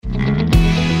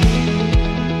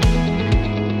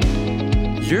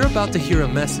You're about to hear a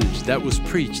message that was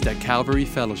preached at Calvary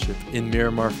Fellowship in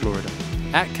Miramar, Florida.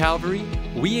 At Calvary,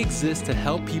 we exist to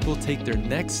help people take their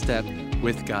next step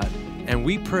with God, and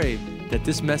we pray that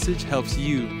this message helps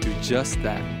you do just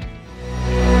that.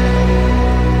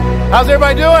 How's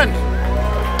everybody doing?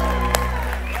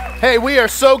 Hey, we are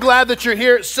so glad that you're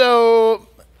here. So,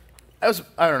 I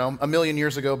don't know, a million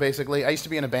years ago, basically. I used to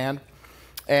be in a band,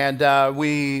 and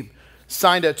we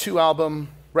signed a 2-album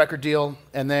record deal,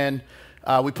 and then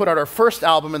we put out our first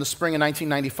album in the spring of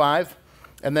 1995,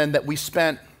 and then that we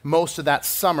spent most of that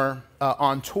summer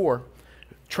on tour,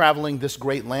 traveling this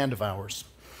great land of ours.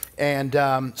 And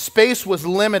space was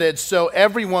limited, so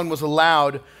everyone was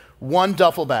allowed one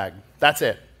duffel bag. That's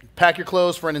it. Pack your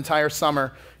clothes for an entire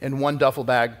summer in one duffel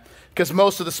bag, because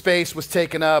most of the space was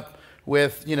taken up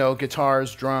with,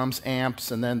 guitars, drums,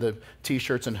 amps, and then the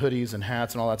t-shirts and hoodies and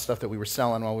hats and all that stuff that we were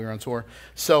selling while we were on tour.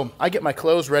 So I get my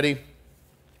clothes ready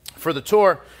for the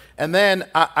tour, and then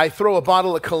I throw a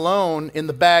bottle of cologne in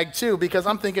the bag too, because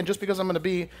I'm thinking just because I'm going to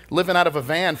be living out of a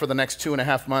van for the next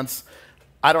 2.5 months,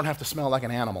 I don't have to smell like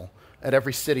an animal at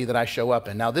every city that I show up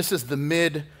in. Now, this is the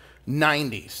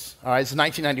mid-90s, all right? It's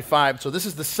 1995, so this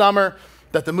is the summer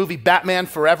that the movie Batman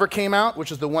Forever came out,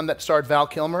 which is the one that starred Val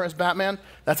Kilmer as Batman.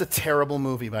 That's a terrible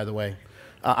movie, by the way.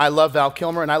 I love Val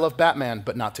Kilmer and I love Batman,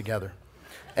 but not together.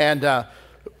 And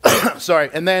sorry.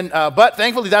 And then, but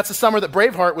thankfully, that's the summer that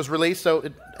Braveheart was released, so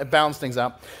it balanced things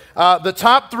out. The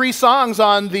top 3 songs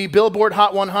on the Billboard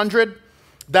Hot 100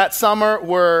 that summer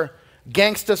were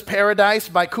 "Gangsta's Paradise"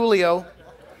 by Coolio.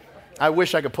 I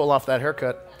wish I could pull off that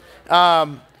haircut.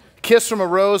 "Kiss from a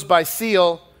Rose" by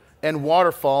Seal, and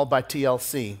 "Waterfall" by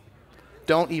TLC.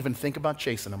 Don't even think about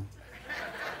chasing them.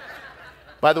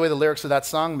 By the way, the lyrics of that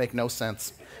song make no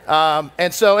sense.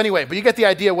 And so anyway, but you get the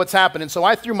idea of what's happening. So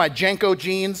I threw my Janko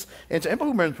jeans into,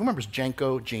 who remembers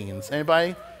Janko jeans?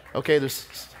 Anybody? Okay,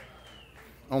 there's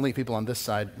only people on this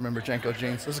side remember Janko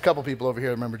jeans. There's a couple people over here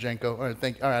that remember Janko. All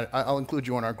right, I'll include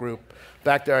you in our group.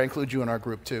 Back there, I include you in our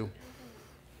group too.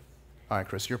 All right,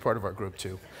 Chris, you're part of our group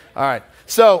too. All right,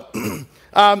 so,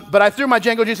 but I threw my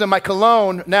Janko jeans and my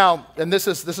cologne. Now, and this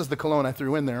is the cologne I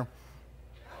threw in there.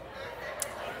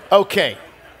 Okay.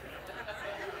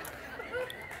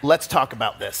 Let's talk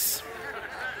about this.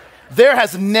 There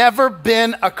has never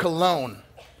been a cologne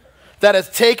that has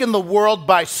taken the world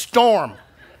by storm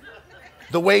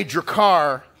the way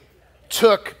Drakkar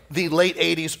took the late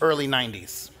 80s, early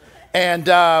 90s. And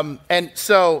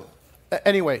so,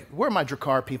 anyway, where are my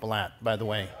Drakkar people at, by the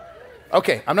way?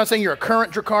 Okay, I'm not saying you're a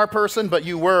current Drakkar person, but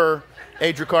you were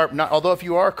a Drakkar, although if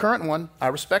you are a current one, I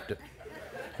respect it.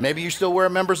 Maybe you still wear a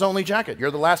members-only jacket.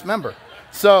 You're the last member.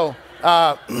 So,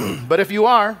 but if you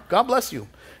are, God bless you.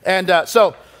 And but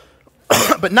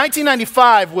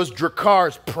 1995 was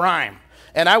Drakkar's prime,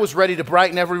 and I was ready to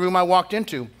brighten every room I walked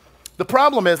into. The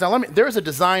problem is, now there is a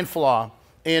design flaw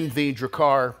in the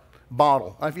Drakkar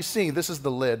bottle. Now, if you see, this is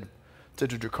the lid to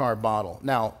the Drakkar bottle.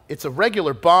 Now, it's a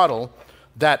regular bottle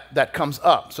that comes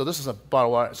up. So this is a bottle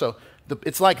of water. So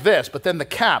it's like this, but then the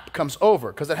cap comes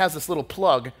over because it has this little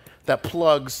plug that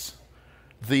plugs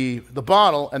the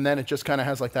bottle, and then it just kind of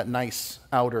has like that nice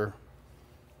outer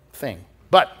thing.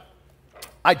 But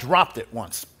I dropped it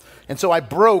once, and so I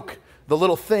broke the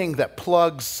little thing that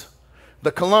plugs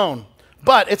the cologne.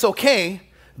 But it's okay,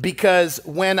 because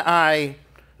when I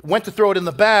went to throw it in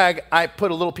the bag, I put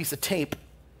a little piece of tape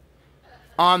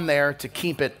on there to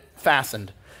keep it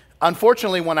fastened.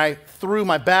 Unfortunately, when I threw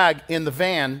my bag in the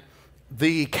van,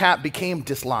 the cap became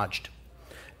dislodged,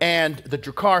 and the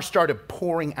Drakkar started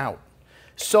pouring out.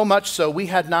 So much so, we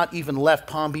had not even left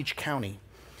Palm Beach County.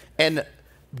 And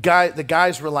the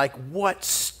guys were like, "What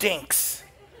stinks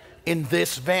in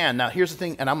this van?" Now, here's the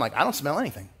thing, and I'm like, I don't smell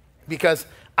anything, because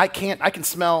I can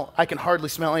hardly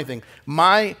smell anything.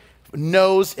 My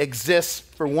nose exists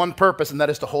for one purpose, and that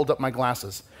is to hold up my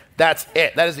glasses. That's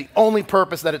it. That is the only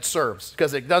purpose that it serves,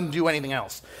 because it doesn't do anything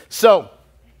else. So,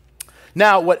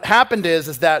 now what happened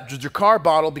is that the Drakkar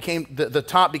bottle the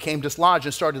top became dislodged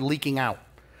and started leaking out.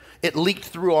 It leaked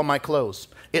through all my clothes.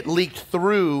 It leaked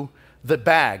through the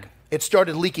bag. It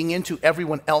started leaking into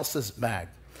everyone else's bag.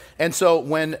 And so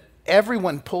when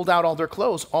everyone pulled out all their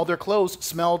clothes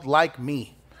smelled like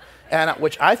me, and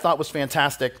which I thought was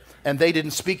fantastic. And they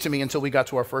didn't speak to me until we got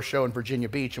to our first show in Virginia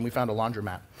Beach, and we found a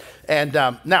laundromat. And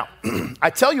now,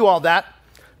 I tell you all that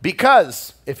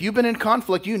because if you've been in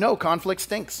conflict, you know conflict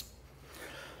stinks.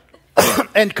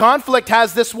 And conflict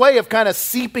has this way of kind of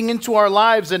seeping into our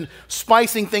lives and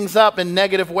spicing things up in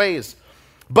negative ways.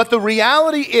 But the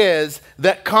reality is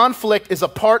that conflict is a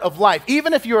part of life.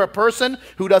 Even if you're a person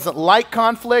who doesn't like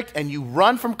conflict and you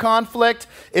run from conflict,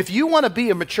 if you want to be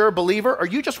a mature believer or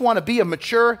you just want to be a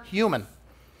mature human,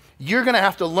 you're going to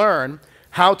have to learn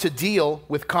how to deal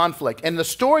with conflict. And the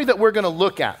story that we're going to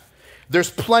look at, there's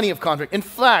plenty of conflict. In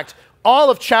fact, all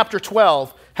of chapter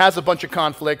 12 has a bunch of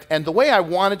conflict. And the way I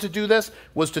wanted to do this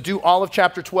was to do all of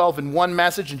chapter 12 in one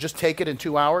message and just take it in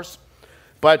 2 hours.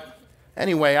 But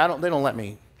anyway, they don't let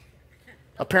me.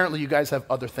 Apparently you guys have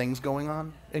other things going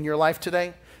on in your life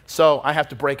today, so I have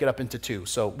to break it up into two.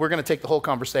 So we're going to take the whole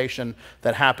conversation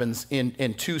that happens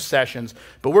in 2 sessions,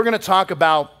 but we're going to talk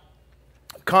about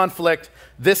conflict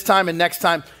this time and next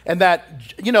time, and that,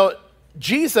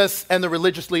 Jesus and the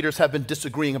religious leaders have been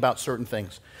disagreeing about certain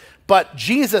things. But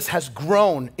Jesus has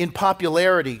grown in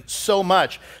popularity so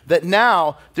much that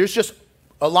now there's just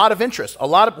a lot of interest.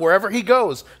 Wherever he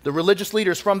goes, the religious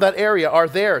leaders from that area are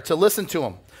there to listen to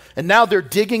him. And now they're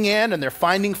digging in and they're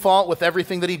finding fault with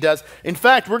everything that he does. In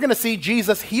fact, we're going to see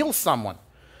Jesus heal someone,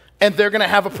 and they're going to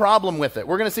have a problem with it.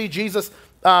 We're going to see Jesus,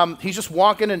 he's just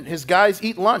walking and his guys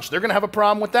eat lunch. They're going to have a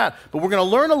problem with that. But we're going to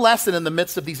learn a lesson in the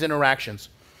midst of these interactions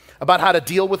about how to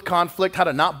deal with conflict, how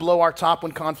to not blow our top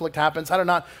when conflict happens, how to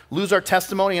not lose our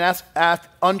testimony and act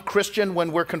unchristian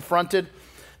when we're confronted.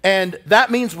 And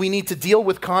that means we need to deal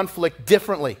with conflict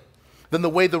differently than the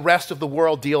way the rest of the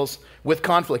world deals with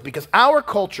conflict, because our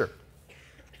culture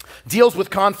deals with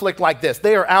conflict like this.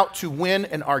 They are out to win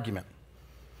an argument.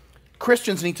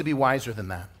 Christians need to be wiser than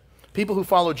that. People who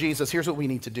follow Jesus, here's what we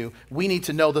need to do. We need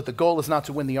to know that the goal is not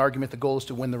to win the argument, the goal is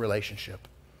to win the relationship.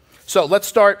 So let's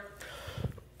start.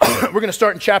 We're going to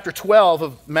start in chapter 12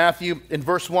 of Matthew. In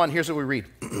verse 1, here's what we read.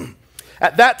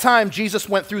 At that time, Jesus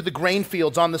went through the grain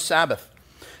fields on the Sabbath,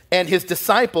 and his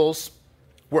disciples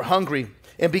were hungry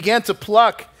and began to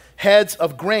pluck heads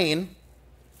of grain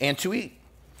and to eat.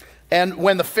 And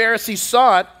when the Pharisees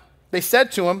saw it, they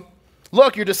said to him,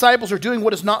 "Look, your disciples are doing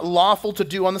what is not lawful to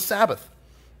do on the Sabbath."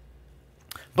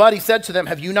 But he said to them,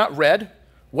 "Have you not read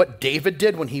what David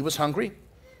did when he was hungry?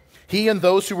 He and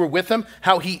those who were with him,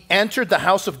 how he entered the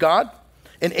house of God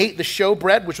and ate the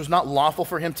showbread, which was not lawful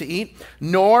for him to eat,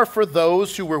 nor for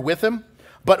those who were with him,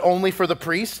 but only for the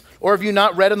priests? Or have you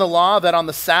not read in the law that on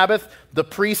the Sabbath the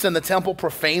priests in the temple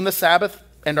profane the Sabbath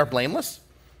and are blameless?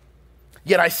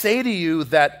 Yet I say to you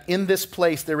that in this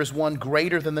place there is one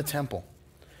greater than the temple.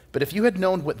 But if you had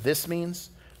known what this means,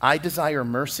 I desire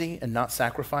mercy and not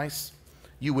sacrifice,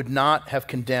 you would not have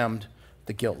condemned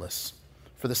the guiltless.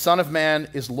 For the Son of Man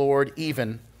is Lord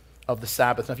even of the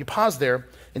Sabbath." Now if you pause there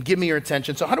and give me your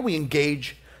attention. So how do we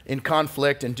engage in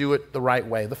conflict and do it the right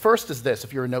way? The first is this,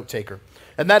 if you're a note taker,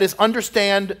 and that is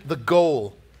understand the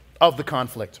goal of the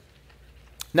conflict.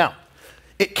 Now,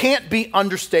 it can't be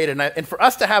understated, and for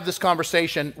us to have this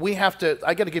conversation, I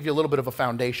got to give you a little bit of a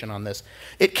foundation on this.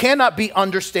 It cannot be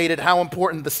understated how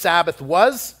important the Sabbath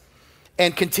was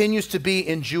and continues to be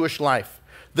in Jewish life.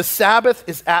 The Sabbath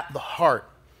is at the heart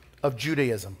of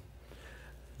Judaism.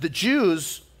 The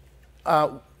Jews,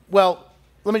 let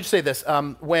me just say this.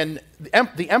 When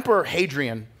the Emperor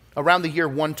Hadrian, around the year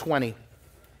 120,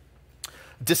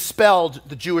 dispelled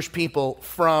the Jewish people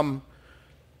from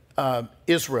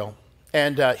Israel,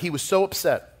 and he was so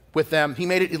upset with them, he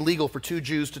made it illegal for 2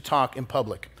 Jews to talk in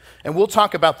public. And we'll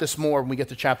talk about this more when we get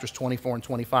to chapters 24 and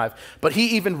 25. But he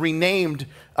even renamed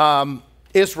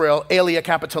Israel Aelia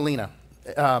Capitolina,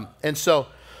 and so,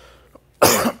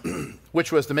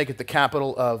 which was to make it the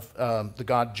capital of the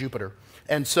god Jupiter.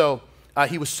 And so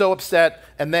he was so upset,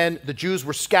 and then the Jews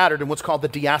were scattered in what's called the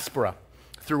diaspora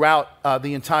throughout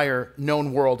the entire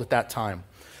known world at that time.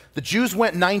 The Jews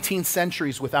went 19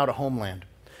 centuries without a homeland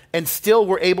and still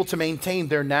were able to maintain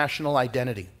their national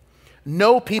identity.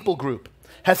 No people group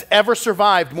has ever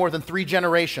survived more than 3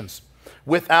 generations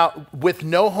with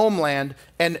no homeland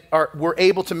and were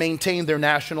able to maintain their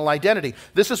national identity.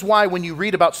 This is why when you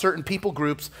read about certain people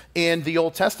groups in the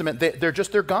Old Testament,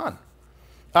 they're gone.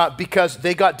 Because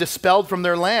they got dispelled from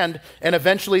their land, and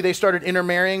eventually they started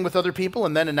intermarrying with other people,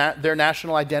 and then their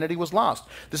national identity was lost.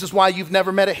 This is why you've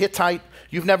never met a Hittite,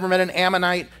 you've never met an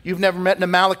Ammonite, you've never met an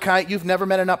Amalekite, you've never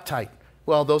met an uptight.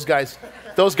 Well, those guys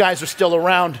are still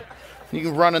around. You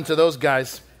can run into those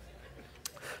guys.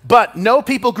 But no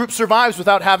people group survives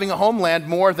without having a homeland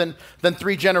more than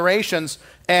 3 generations,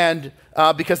 and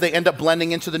because they end up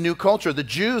blending into the new culture. The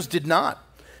Jews did not.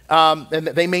 And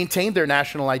they maintained their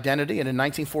national identity, and in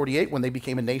 1948, when they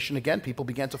became a nation again, people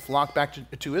began to flock back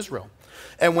to Israel.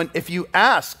 And if you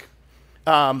ask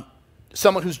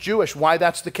someone who's Jewish why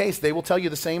that's the case, they will tell you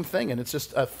the same thing, and it's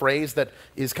just a phrase that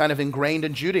is kind of ingrained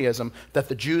in Judaism, that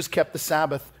the Jews kept the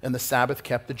Sabbath and the Sabbath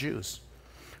kept the Jews.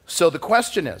 So the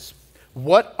question is,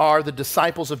 what are the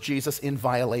disciples of Jesus in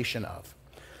violation of?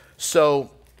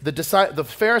 So the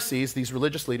Pharisees, these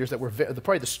religious leaders that were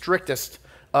probably the strictest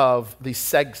of the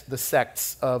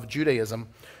sects of Judaism,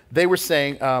 they were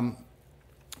saying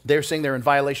they're in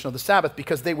violation of the Sabbath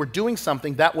because they were doing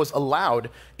something that was allowed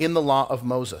in the law of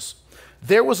Moses.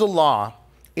 There was a law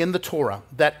in the Torah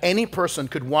that any person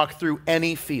could walk through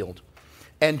any field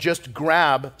and just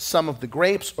grab some of the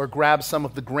grapes or grab some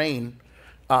of the grain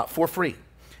for free.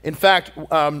 In fact,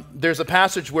 there's a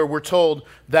passage where we're told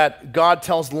that God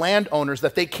tells landowners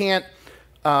that they can't,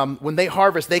 when they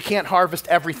can't harvest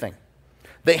everything.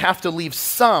 They have to leave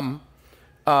some.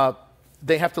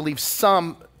 They have to leave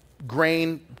some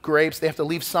grain, grapes. They have to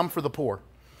leave some for the poor.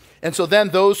 And so then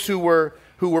those who were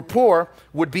poor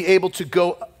would be able to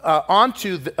go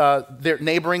onto their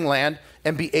neighboring land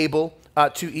and be able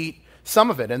to eat some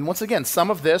of it. And once again,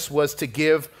 some of this was to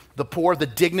give the poor the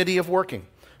dignity of working,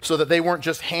 so that they weren't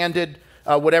just handed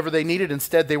whatever they needed.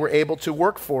 Instead, they were able to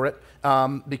work for it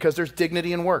because there's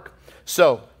dignity in work.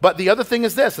 So, but the other thing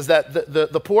is this, is that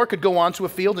the poor could go onto a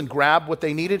field and grab what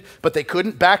they needed, but they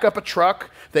couldn't back up a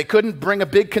truck. They couldn't bring a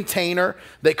big container.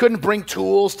 They couldn't bring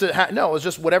tools to, no, it was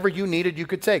just whatever you needed, you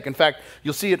could take. In fact,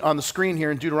 you'll see it on the screen here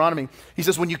in Deuteronomy. He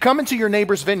says, when you come into your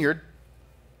neighbor's vineyard,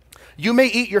 you may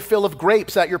eat your fill of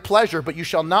grapes at your pleasure, but you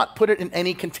shall not put it in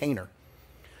any container.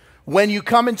 When you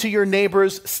come into your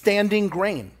neighbor's standing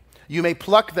grain, you may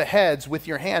pluck the heads with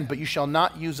your hand, but you shall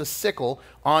not use a sickle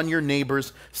on your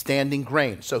neighbor's standing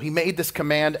grain. So he made this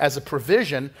command as a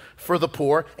provision for the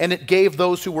poor, and it gave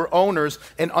those who were owners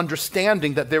an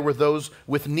understanding that there were those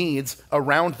with needs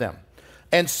around them.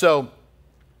 And so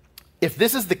if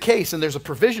this is the case and there's a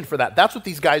provision for that, that's what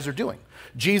these guys are doing.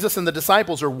 Jesus and the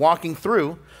disciples are walking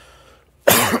through.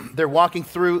 They're walking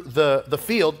through the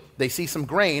field. They see some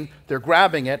grain. They're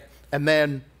grabbing it. And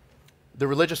then the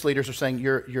religious leaders are saying,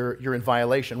 you're in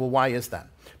violation. Well, why is that?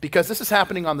 Because this is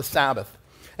happening on the Sabbath.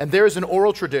 And there is an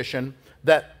oral tradition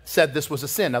that said this was a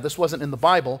sin. Now, this wasn't in the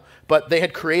Bible, but they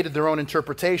had created their own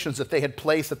interpretations that they had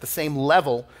placed at the same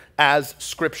level as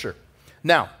Scripture.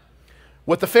 Now,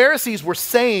 what the Pharisees were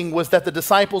saying was that the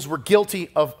disciples were guilty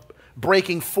of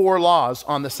breaking 4 laws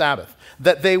on the Sabbath,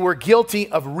 that they were guilty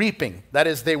of reaping, that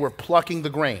is, they were plucking the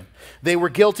grain. They were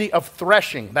guilty of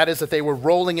threshing, that is, that they were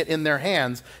rolling it in their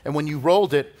hands, and when you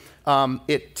rolled it,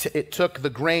 it took the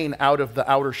grain out of the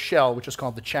outer shell, which is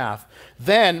called the chaff.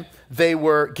 Then they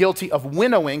were guilty of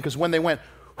winnowing, because when they went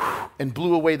and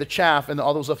blew away the chaff and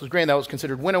all those left was grain, that was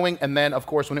considered winnowing, and then, of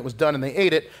course, when it was done and they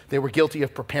ate it, they were guilty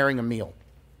of preparing a meal.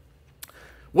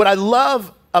 What I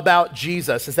love about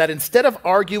Jesus is that instead of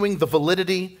arguing the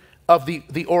validity of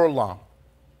the oral law,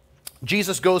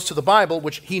 Jesus goes to the Bible,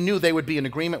 which he knew they would be in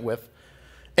agreement with,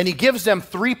 and he gives them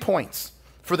 3 points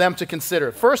for them to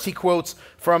consider. First, he quotes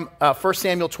from 1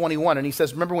 Samuel 21, and he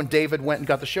says, remember when David went and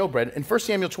got the showbread? In 1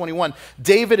 Samuel 21,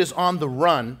 David is on the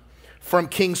run from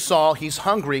King Saul. He's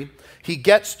hungry. He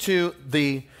gets to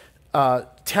the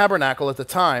tabernacle at the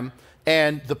time,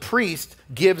 and the priest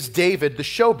gives David the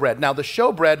showbread. Now, the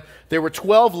showbread, there were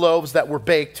 12 loaves that were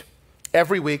baked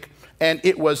every week, and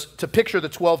it was to picture the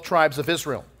 12 tribes of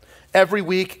Israel. Every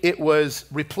week it was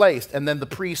replaced, and then the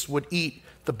priest would eat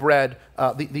the bread,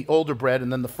 the older bread,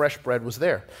 and then the fresh bread was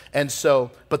there. And so,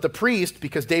 but the priest,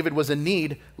 because David was in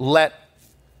need, let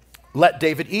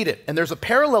David eat it. And there's a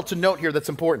parallel to note here that's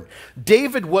important.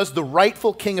 David was the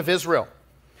rightful king of Israel,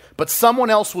 but someone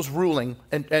else was ruling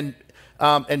and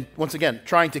once again,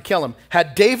 trying to kill him.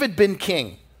 Had David been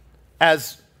king,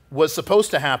 as was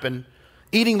supposed to happen,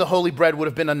 eating the holy bread would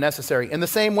have been unnecessary. In the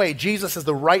same way, Jesus is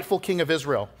the rightful king of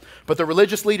Israel, but the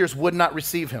religious leaders would not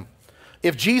receive him.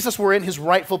 If Jesus were in his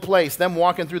rightful place, them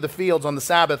walking through the fields on the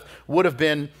Sabbath would have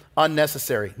been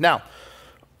unnecessary. Now,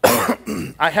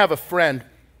 I have a friend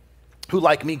who,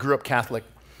 like me, grew up Catholic,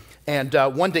 and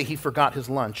one day he forgot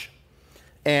his lunch,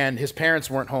 and his parents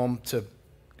weren't home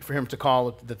for him to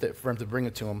call, for him to bring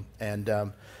it to him, and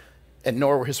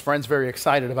nor were his friends very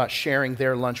excited about sharing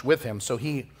their lunch with him. So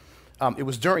it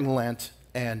was during Lent,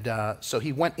 and so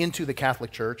he went into the Catholic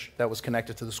church that was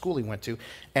connected to the school he went to,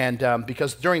 and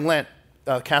because during Lent,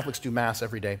 Catholics do Mass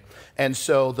every day, and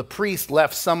so the priest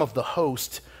left some of the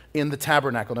host in the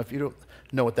tabernacle. Now, if you don't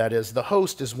know what that is, the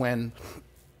host is when,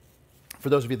 for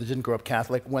those of you that didn't grow up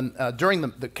Catholic, when during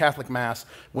the Catholic Mass,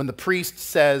 when the priest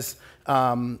says,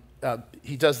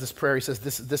 he does this prayer. He says,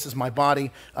 "This is my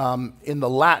body." In the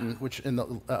Latin, which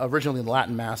originally in the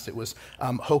Latin Mass, it was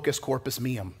 "Hocus corpus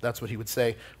meum." That's what he would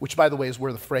say. Which, by the way, is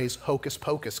where the phrase "hocus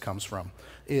pocus" comes from.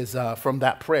 is from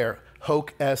that prayer,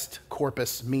 hoc est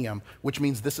corpus meum, which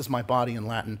means this is my body in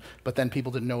Latin. But then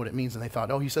people didn't know what it means, and they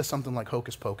thought, oh, he says something like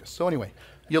hocus pocus. So anyway,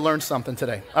 you learned something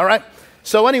today, all right?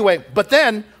 So anyway, but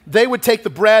then they would take the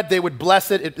bread, they would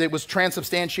bless it. It was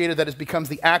transubstantiated, that it becomes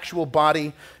the actual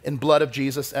body and blood of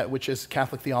Jesus, which is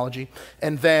Catholic theology.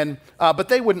 And then, but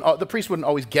they wouldn't, the priest wouldn't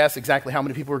always guess exactly how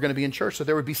many people were going to be in church, so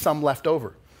there would be some left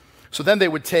over. So then they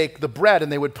would take the bread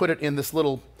and they would put it in this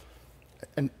little,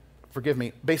 and forgive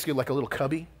me, basically like a little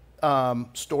cubby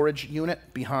storage unit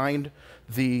behind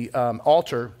the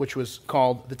altar, which was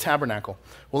called the tabernacle.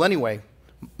 Well, anyway,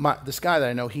 this guy that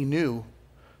I know, he knew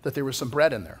that there was some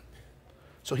bread in there.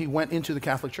 So he went into the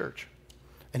Catholic Church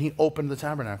and he opened the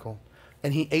tabernacle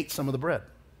and he ate some of the bread.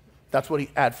 That's what he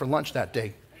had for lunch that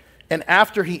day. And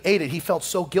after he ate it, he felt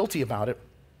so guilty about it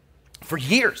for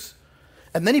years.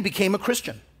 And then he became a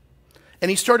Christian and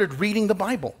he started reading the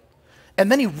Bible.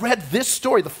 And then he read this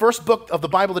story. The first book of the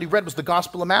Bible that he read was the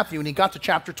Gospel of Matthew, and he got to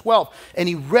chapter 12 and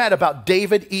he read about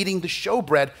David eating the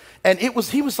showbread, and he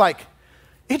was like,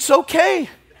 it's okay.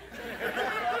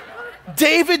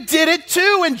 David did it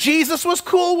too, and Jesus was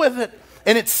cool with it,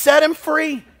 and it set him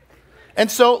free.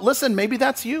 And so, listen, maybe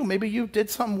that's you. Maybe you did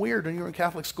something weird when you were in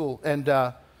Catholic school, and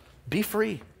be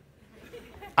free.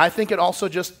 I think it also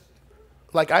just,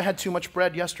 like I had too much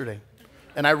bread yesterday,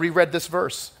 and I reread this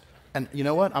verse, and you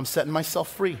know what? I'm setting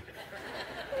myself free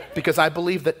because I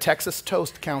believe that Texas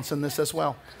toast counts in this as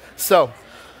well. So,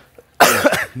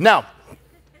 now,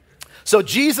 so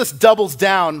Jesus doubles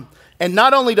down. And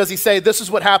not only does he say, this is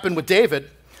what happened with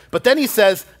David, but then he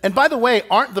says, and by the way,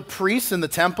 aren't the priests in the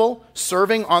temple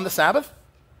serving on the Sabbath?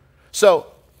 So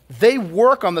they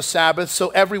work on the Sabbath so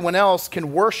everyone else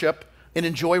can worship and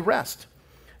enjoy rest.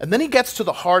 And then he gets to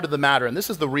the heart of the matter, and this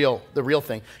is the real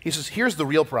thing. He says, here's the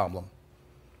real problem.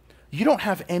 You don't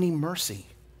have any mercy.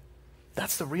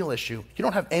 That's the real issue. You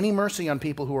don't have any mercy on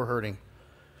people who are hurting.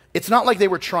 It's not like they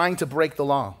were trying to break the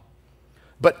law,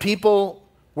 but people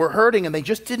were hurting and they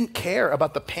just didn't care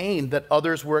about the pain that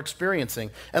others were experiencing.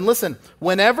 And listen,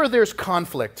 whenever there's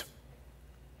conflict,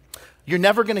 you're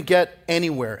never going to get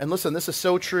anywhere. And listen, this is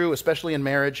so true, especially in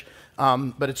marriage,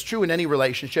 but it's true in any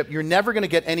relationship. You're never going to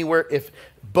get anywhere if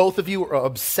both of you are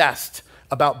obsessed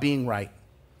about being right.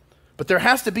 But there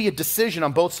has to be a decision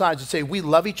on both sides to say, we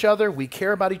love each other, we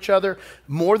care about each other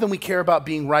more than we care about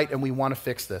being right, and we want to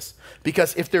fix this.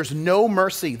 Because if there's no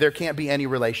mercy, there can't be any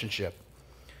relationship.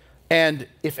 And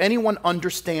if anyone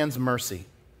understands mercy,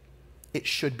 it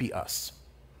should be us.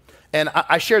 And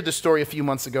I shared this story a few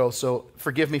months ago, so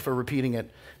forgive me for repeating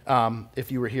it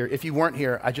if you were here. If you weren't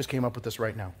here, I just came up with this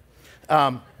right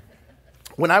now.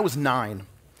 When I was 9,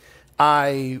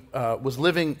 I was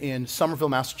living in Somerville,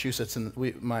 Massachusetts, and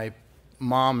my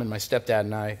mom and my stepdad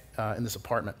and I in this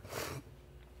apartment.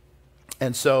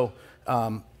 And so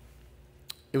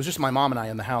it was just my mom and I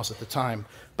in the house at the time.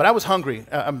 But I was hungry.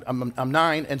 I'm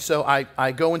 9, and so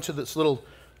I go into this little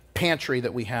pantry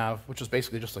that we have, which is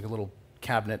basically just like a little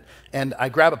cabinet, and I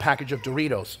grab a package of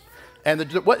Doritos. And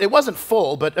it wasn't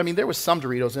full, but I mean, there was some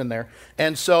Doritos in there.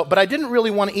 And so, but I didn't really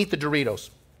want to eat the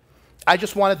Doritos. I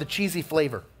just wanted the cheesy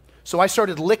flavor. So I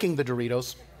started licking the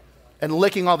Doritos and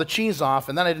licking all the cheese off,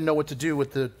 and then I didn't know what to do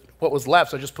with what was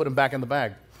left, so I just put them back in the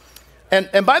bag.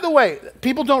 And by the way,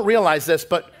 people don't realize this,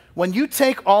 but when you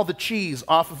take all the cheese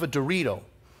off of a Dorito,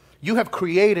 you have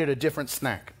created a different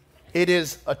snack. It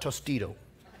is a Tostito,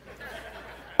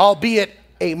 albeit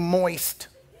a moist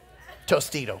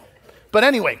Tostito. But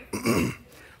anyway,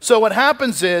 so what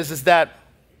happens is that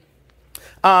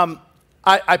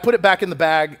I put it back in the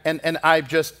bag, and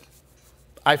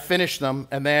I finish them,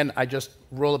 and then I just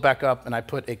roll it back up, and I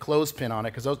put a clothespin on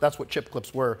it, because that's what chip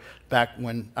clips were back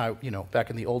back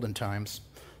in the olden times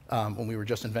when we were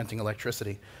just inventing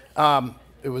electricity.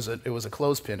 It was a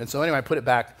clothespin. And so anyway, I put it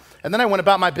back. And then I went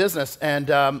about my business. And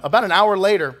about an hour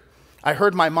later, I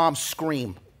heard my mom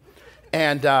scream.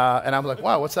 And I was like,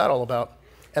 wow, what's that all about?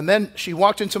 And then she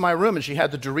walked into my room, and she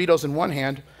had the Doritos in one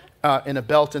hand and a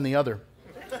belt in the other.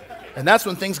 And that's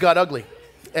when things got ugly.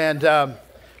 And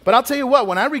but I'll tell you what,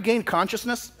 when I regained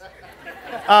consciousness,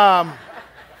 I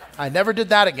never did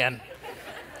that again.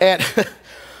 And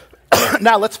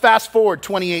now let's fast forward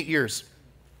 28 years.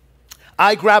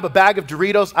 I grab a bag of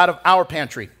Doritos out of our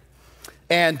pantry,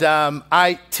 and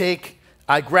I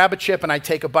grab a chip and I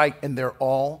take a bite, and they're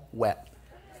all wet.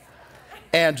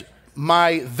 And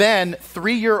my then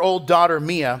 3-year-old daughter,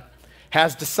 Mia,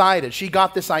 has decided, she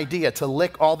got this idea to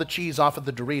lick all the cheese off of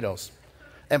the Doritos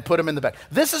and put them in the bag.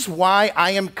 This is why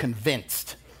I am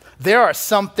convinced there are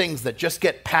some things that just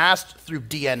get passed through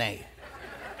DNA.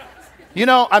 You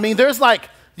know, I mean, there's like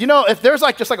You know, if there's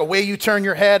like just like a way you turn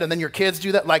your head and then your kids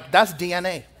do that, like that's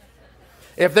DNA.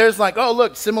 If there's like, oh,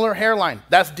 look, similar hairline,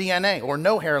 that's DNA, or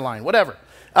no hairline, whatever.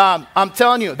 I'm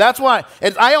telling you, that's why.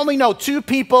 And I only know 2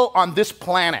 people on this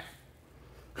planet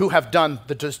who have done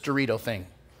the Dorito thing.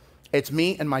 It's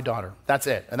me and my daughter. That's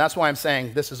it. And that's why I'm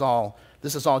saying this is all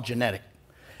genetic.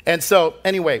 And so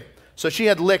anyway, so she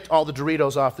had licked all the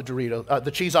Doritos off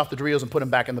the cheese off the Doritos and put them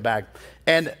back in the bag.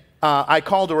 And I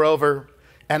called her over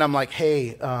and I'm like,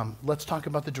 hey, let's talk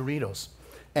about the Doritos.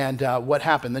 And what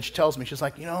happened? Then she tells me, she's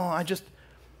like, you know, I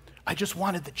just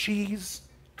wanted the cheese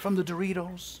from the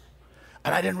Doritos.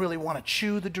 And I didn't really want to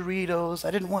chew the Doritos. I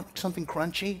didn't want something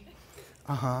crunchy.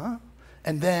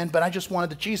 And then, but I just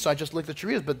wanted the cheese, so I just licked the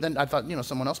Doritos. But then I thought, you know,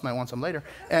 someone else might want some later.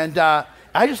 And I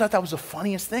just thought that was the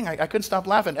funniest thing. I couldn't stop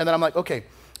laughing. And then I'm like, okay,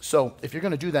 so if you're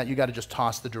going to do that, you got to just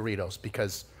toss the Doritos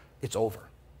because it's over.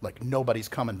 Like nobody's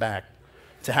coming back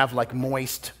to have like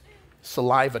moist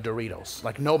saliva Doritos.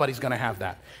 Like nobody's going to have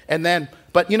that. And then,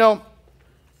 but you know,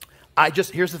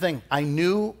 here's the thing. I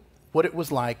knew what it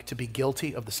was like to be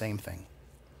guilty of the same thing.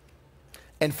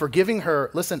 And forgiving her,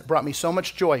 listen, brought me so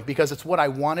much joy because it's what I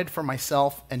wanted for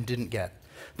myself and didn't get.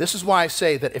 This is why I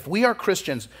say that if we are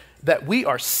Christians, that we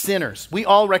are sinners. We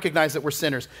all recognize that we're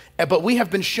sinners, but we have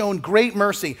been shown great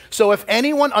mercy. So if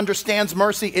anyone understands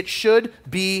mercy, it should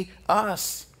be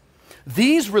us.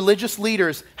 These religious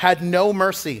leaders had no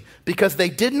mercy because they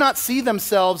did not see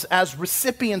themselves as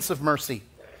recipients of mercy.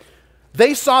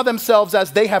 They saw themselves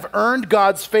as they have earned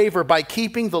God's favor by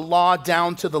keeping the law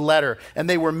down to the letter, and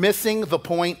they were missing the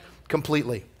point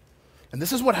completely. And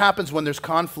this is what happens when there's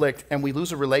conflict and we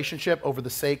lose a relationship over the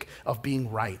sake of being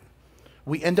right.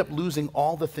 We end up losing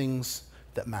all the things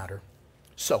that matter.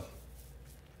 So,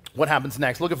 what happens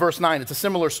next? Look at verse 9. It's a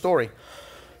similar story.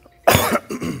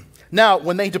 Now,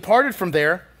 when they departed from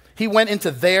there, he went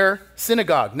into their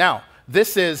synagogue. Now,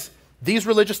 this is these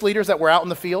religious leaders that were out in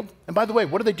the field. And by the way,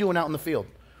 what are they doing out in the field?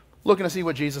 Looking to see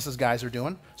what Jesus' guys are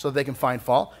doing so that they can find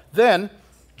fault. Then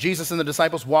Jesus and the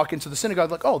disciples walk into the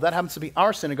synagogue like, oh, that happens to be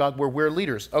our synagogue where we're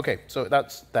leaders. Okay, so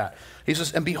that's that. He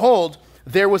says, and behold,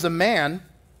 there was a man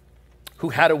who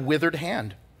had a withered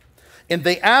hand. And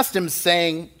they asked him,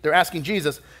 saying, they're asking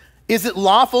Jesus, is it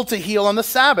lawful to heal on the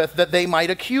Sabbath, that they might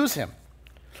accuse him?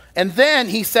 And then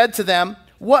he said to them,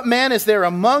 what man is there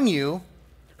among you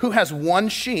who has 1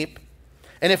 sheep,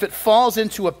 and if it falls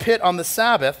into a pit on the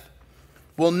Sabbath,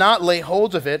 will not lay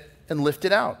hold of it and lift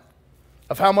it out?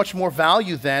 Of how much more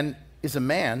value then is a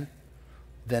man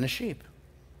than a sheep?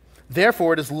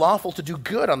 Therefore it is lawful to do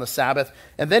good on the Sabbath.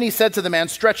 And then he said to the man,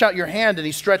 stretch out your hand, and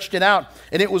he stretched it out,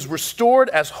 and it was restored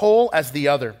as whole as the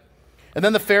other. And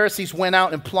then the Pharisees went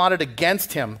out and plotted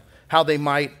against him how they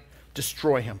might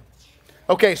destroy him.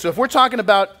 Okay, so if we're talking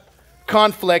about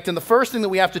conflict, and the first thing that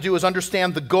we have to do is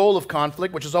understand the goal of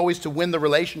conflict, which is always to win the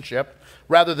relationship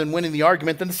rather than winning the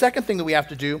argument, then the second thing that we have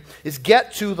to do is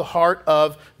get to the heart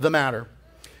of the matter.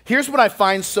 Here's what I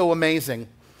find so amazing,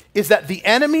 is that the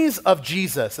enemies of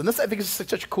Jesus, and this I think is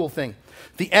such a cool thing,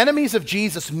 the enemies of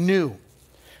Jesus knew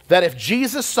that if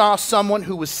Jesus saw someone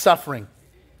who was suffering,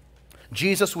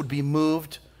 Jesus would be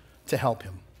moved to help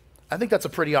him. I think that's a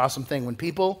pretty awesome thing when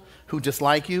people who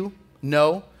dislike you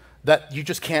know that you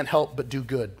just can't help but do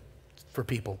good for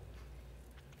people.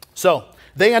 So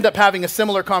they end up having a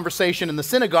similar conversation in the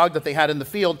synagogue that they had in the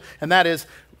field, and that is,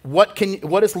 what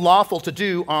is lawful to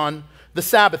do on the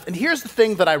Sabbath? And here's the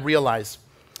thing that I realize,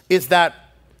 is that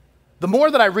the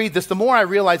more that I read this, the more I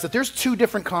realize that there's 2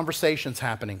 different conversations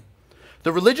happening.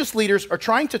 The religious leaders are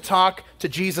trying to talk to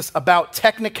Jesus about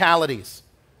technicalities,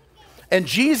 and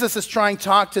Jesus is trying to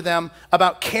talk to them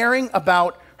about caring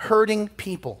about hurting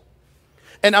people.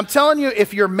 And I'm telling you,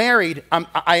 if you're married,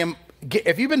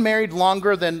 if you've been married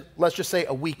longer than, let's just say,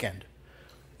 a weekend,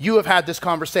 you have had this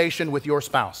conversation with your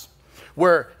spouse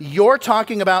where you're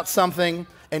talking about something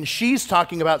and she's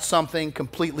talking about something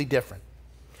completely different.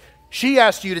 She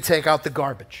asked you to take out the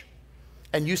garbage,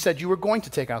 and you said you were going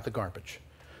to take out the garbage.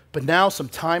 But now some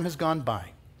time has gone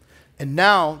by, and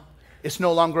now it's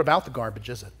no longer about the garbage,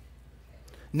 is it?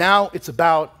 Now it's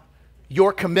about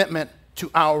your commitment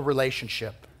to our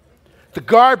relationship. The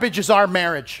garbage is our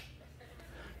marriage.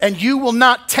 And you will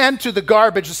not tend to the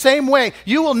garbage the same way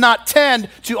you will not tend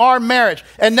to our marriage.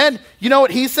 And then, you know what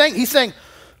he's saying? He's saying,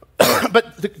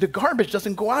 but the garbage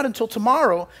doesn't go out until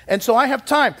tomorrow, and so I have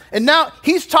time. And now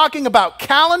he's talking about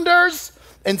calendars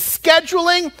and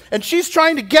scheduling, and she's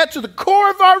trying to get to the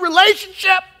core of our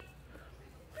relationship.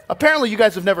 Apparently, you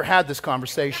guys have never had this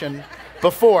conversation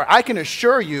before. I can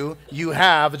assure you, you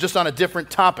have, just on a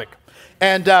different topic.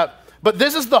 And But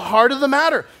this is the heart of the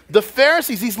matter. The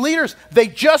Pharisees, these leaders, they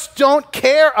just don't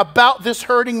care about this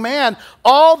hurting man.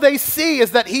 All they see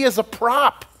is that he is a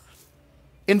prop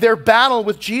in their battle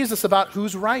with Jesus about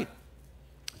who's right.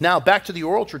 Now, back to the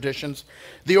oral traditions.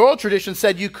 The oral tradition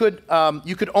said you could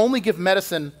only give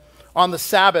medicine on the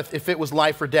Sabbath if it was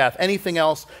life or death. Anything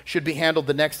else should be handled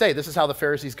the next day. This is how the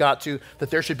Pharisees got to that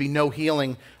there should be no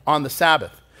healing on the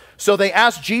Sabbath. So they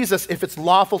asked Jesus if it's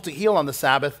lawful to heal on the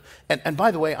Sabbath. And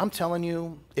by the way, I'm telling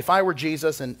you, if I were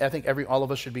Jesus, and I think all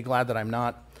of us should be glad that I'm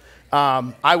not,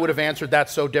 I would have answered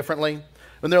that so differently.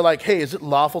 When they're like, hey, is it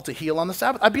lawful to heal on the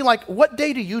Sabbath? I'd be like, what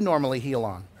day do you normally heal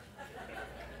on?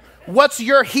 What's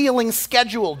your healing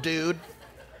schedule, dude?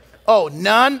 Oh,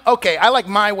 none? Okay, I like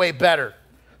my way better.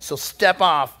 So step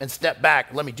off and step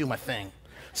back. Let me do my thing.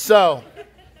 So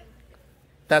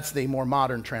that's the more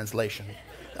modern translation.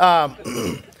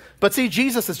 But see,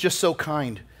 Jesus is just so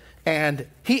kind. And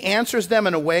he answers them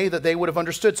in a way that they would have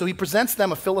understood. So he presents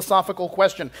them a philosophical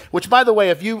question, which, by the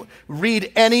way, if you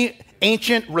read any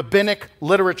ancient rabbinic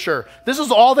literature, this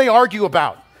is all they argue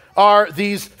about, are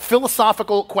these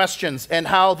philosophical questions and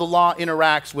how the law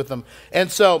interacts with them.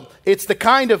 And so it's the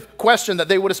kind of question that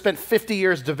they would have spent 50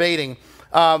 years debating.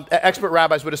 Expert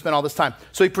rabbis would have spent all this time.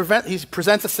 So he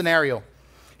presents a scenario.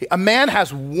 A man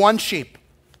has one sheep,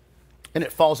 and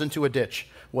it falls into a ditch.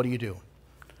 What do you do?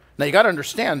 Now, you got to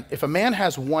understand, if a man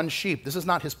has one sheep, this is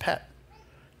not his pet.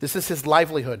 This is his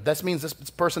livelihood. That means this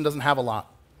person doesn't have a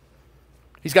lot.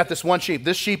 He's got this one sheep.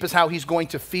 This sheep is how he's going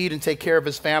to feed and take care of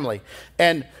his family.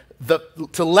 And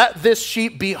to let this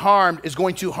sheep be harmed is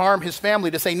going to harm his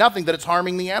family, to say nothing that it's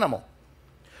harming the animal.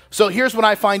 So here's what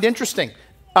I find interesting.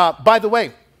 By the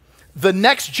way, the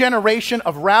next generation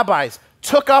of rabbis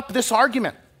took up this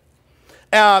argument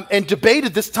and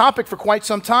debated this topic for quite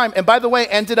some time. And by the way,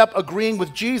 ended up agreeing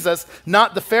with Jesus,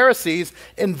 not the Pharisees.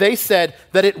 And they said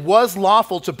that it was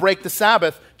lawful to break the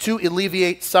Sabbath to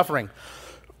alleviate suffering.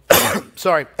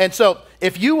 Sorry. And so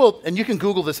if you will, and you can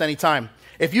Google this anytime,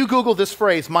 if you Google this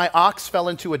phrase, my ox fell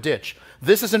into a ditch,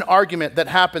 this is an argument that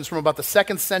happens from about the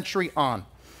 2nd century on.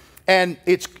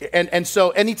 And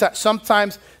so anytime,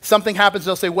 sometimes something happens,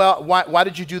 they'll say, well, why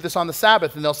did you do this on the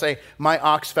Sabbath? And they'll say, my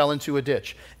ox fell into a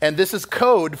ditch. And this is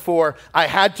code for, I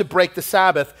had to break the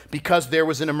Sabbath because there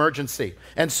was an emergency.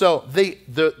 And so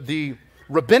the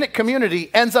rabbinic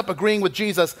community ends up agreeing with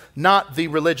Jesus, not the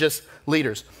religious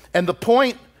leaders. And the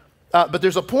point, but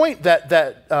there's a point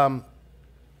that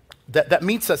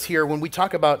meets us here when we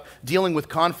talk about dealing with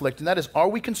conflict, and that is, are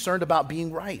we concerned about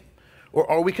being right? Or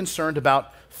are we concerned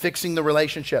about fixing the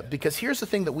relationship? Because here's the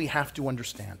thing that we have to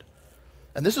understand.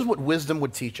 And this is what wisdom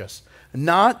would teach us.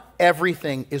 Not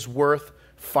everything is worth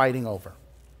fighting over.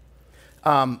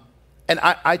 And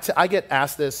I get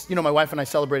asked this. You know, my wife and I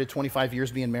celebrated 25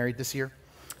 years being married this year.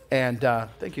 And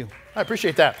thank you. I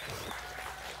appreciate that.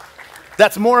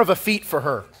 That's more of a feat for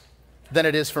her than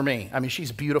it is for me. I mean,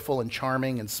 she's beautiful and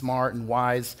charming and smart and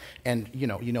wise. And, you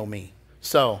know me.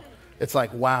 So it's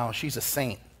like, wow, she's a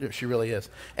saint. She really is.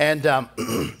 And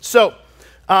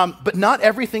but not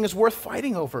everything is worth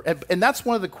fighting over. And that's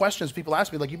one of the questions people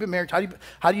ask me, like, you've been married,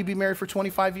 how do you be married for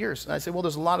 25 years? And I say, well,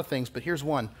 there's a lot of things, but here's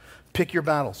one. Pick your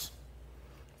battles.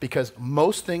 Because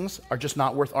most things are just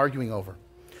not worth arguing over.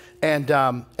 And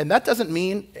that doesn't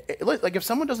mean, like, if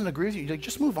someone doesn't agree with you,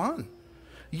 just move on.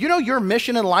 You know, your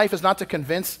mission in life is not to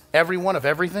convince everyone of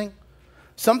everything.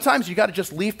 Sometimes you got to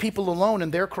just leave people alone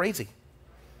and they're crazy.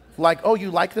 Like, oh,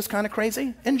 you like this kind of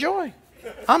crazy? Enjoy.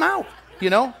 I'm out, you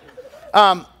know?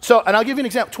 And I'll give you an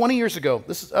example. 20 years ago,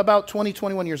 this is about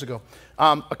 21 years ago,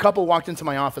 a couple walked into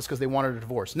my office because they wanted a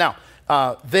divorce. Now,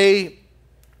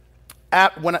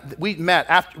 when we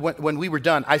met, when we were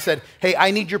done, I said, hey,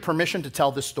 I need your permission to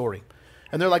tell this story.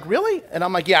 And they're like, really? And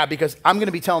I'm like, yeah, because I'm going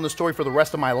to be telling this story for the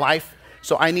rest of my life,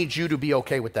 so I need you to be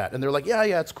okay with that. And they're like,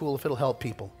 yeah, it's cool if it'll help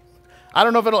people. I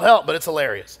don't know if it'll help, but it's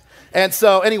hilarious. And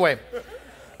so anyway...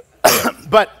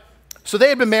 So they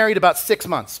had been married about 6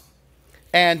 months,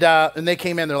 and they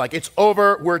came in. They're like, "It's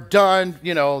over. We're done."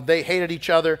 You know, they hated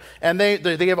each other, and they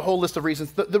gave a whole list of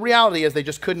reasons. The reality is they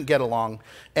just couldn't get along,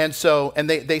 and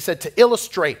they said, to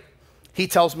illustrate, he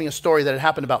tells me a story that had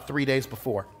happened about 3 days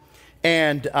before,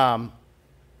 and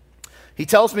he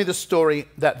tells me the story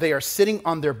that they are sitting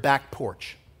on their back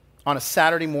porch on a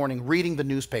Saturday morning reading the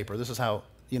newspaper. This is how.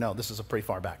 You know, this is a pretty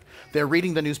far back. They're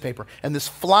reading the newspaper, and this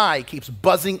fly keeps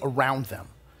buzzing around them.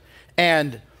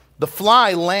 And the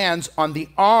fly lands on the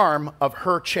arm of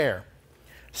her chair.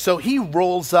 So he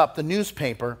rolls up the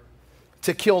newspaper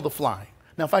to kill the fly.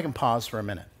 Now, if I can pause for a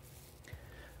minute.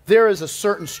 There is a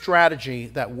certain strategy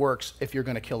that works if you're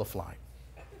going to kill a fly.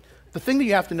 The thing that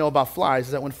you have to know about flies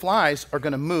is that when flies are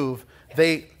going to move,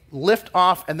 they lift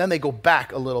off and then they go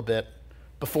back a little bit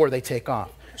before they take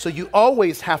off. So you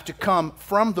always have to come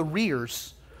from the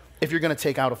rears if you're going to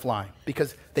take out a fly,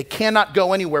 because they cannot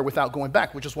go anywhere without going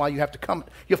back, which is why you have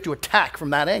to attack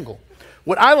from that angle.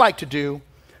 What I like to do,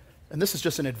 and this is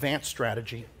just an advanced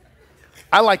strategy,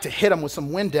 I like to hit them with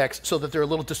some Windex so that they're a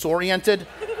little disoriented,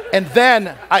 and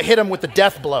then I hit them with the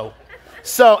death blow.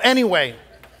 So anyway,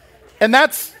 and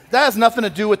that has nothing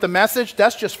to do with the message.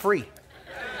 That's just free.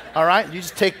 All right? You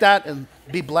just take that and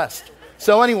be blessed.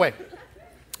 So anyway,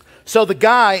 so the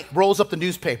guy rolls up the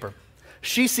newspaper.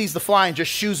 She sees the fly and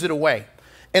just shoos it away.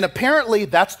 And apparently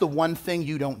that's the one thing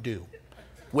you don't do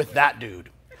with that dude,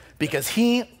 because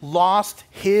he lost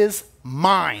his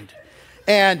mind.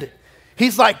 And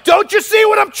he's like, don't you see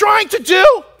what I'm trying to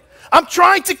do? I'm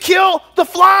trying to kill the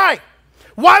fly.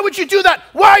 Why would you do that?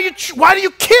 Why do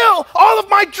you kill all of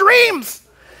my dreams?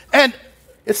 And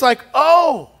it's like,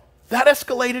 oh, that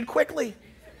escalated quickly.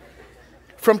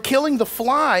 From killing the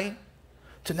fly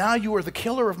to now you are the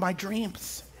killer of my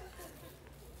dreams.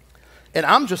 And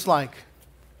I'm just like,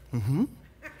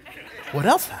 what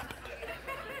else happened?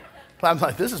 I'm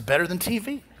like, this is better than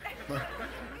TV.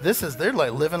 They're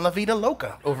like living La Vida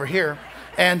Loca over here.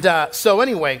 And so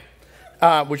anyway,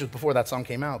 which was before that song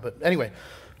came out, but anyway.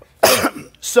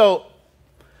 So,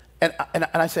 and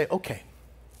I say, okay,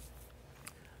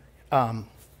 can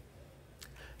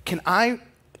I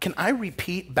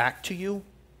repeat back to you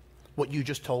what you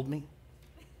just told me?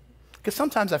 Because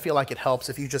sometimes I feel like it helps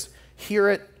if you just hear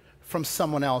it from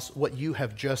someone else, what you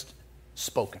have just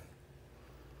spoken.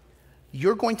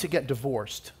 You're going to get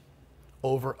divorced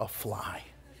over a fly.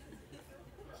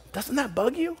 Doesn't that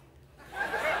bug you?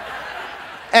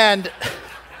 And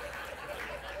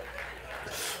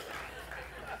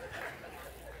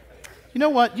you know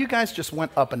what? You guys just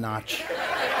went up a notch.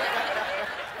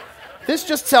 This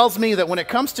just tells me that when it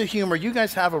comes to humor, you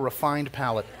guys have a refined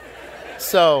palate.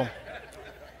 So,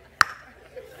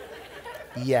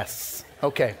 yes.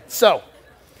 Okay. So,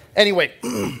 anyway.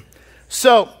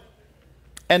 So,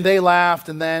 and they laughed,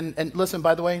 and listen,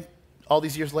 by the way, all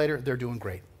these years later, they're doing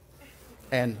great.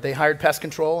 And they hired pest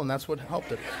control, and that's what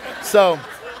helped it. So,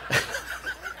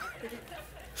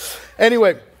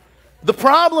 anyway, the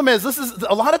problem is, this is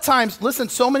a lot of times, listen,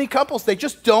 so many couples, they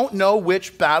just don't know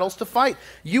which battles to fight.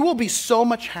 You will be so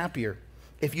much happier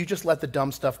if you just let the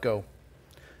dumb stuff go.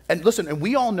 And listen, and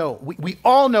we all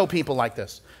know people like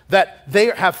this, that they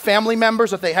have family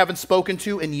members that they haven't spoken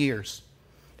to in years,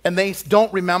 and they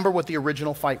don't remember what the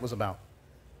original fight was about.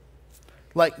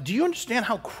 Like, do you understand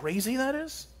how crazy that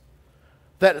is?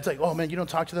 That it's like, oh man, you don't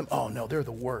talk to them? Oh no, they're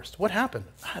the worst. What happened?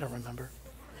 I don't remember.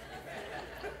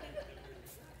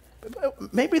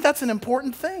 Maybe that's an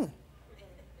important thing,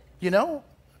 you know?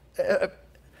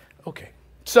 Okay.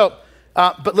 So,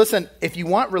 but listen, if you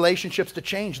want relationships to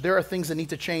change, there are things that need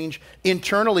to change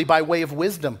internally by way of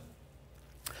wisdom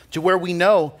to where we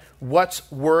know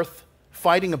what's worth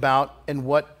fighting about and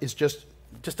what is just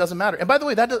doesn't matter. And by the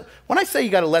way, when I say you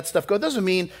got to let stuff go, it doesn't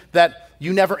mean that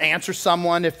you never answer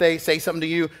someone if they say something to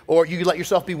you or you let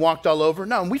yourself be walked all over.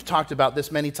 No, and we've talked about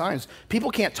this many times.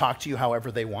 People can't talk to you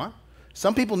however they want.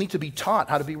 Some people need to be taught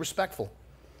how to be respectful.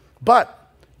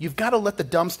 But you've got to let the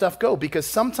dumb stuff go, because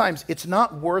sometimes it's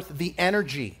not worth the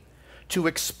energy to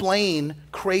explain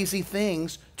crazy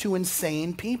things to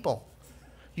insane people.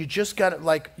 You just got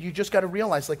to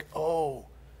realize, like, oh,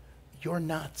 you're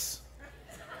nuts.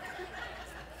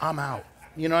 I'm out.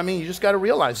 You know what I mean? You just got to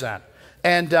realize that.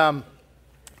 And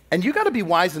you got to be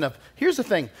wise enough. Here's the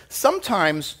thing.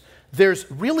 Sometimes there's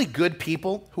really good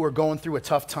people who are going through a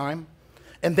tough time,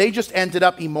 and they just ended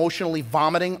up emotionally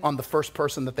vomiting on the first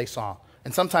person that they saw.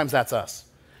 And sometimes that's us.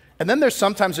 And then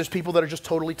sometimes there's people that are just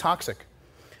totally toxic.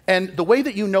 And the way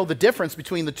that you know the difference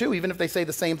between the two, even if they say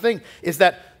the same thing, is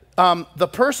that the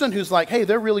person who's like, hey,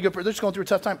 they're really good, they're just going through a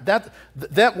tough time,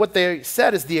 that what they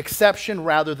said is the exception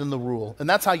rather than the rule. And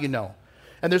that's how you know.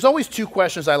 And there's always two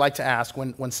questions I like to ask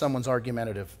when someone's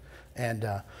argumentative. And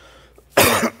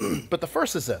but the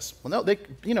first is this. Well,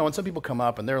 no, when some people come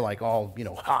up and they're like all,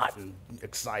 hot and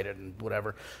excited and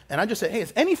whatever. And I just say, hey,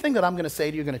 is anything that I'm going to say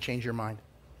to you going to change your mind?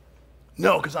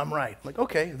 No, because I'm right. Like,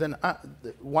 okay, then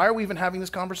why are we even having this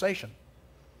conversation?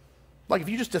 Like, if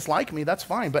you just dislike me, that's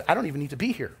fine, but I don't even need to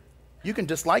be here. You can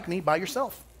dislike me by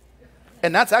yourself.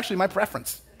 And that's actually my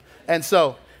preference. And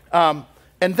so, and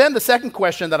then the second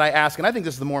question that I ask, and I think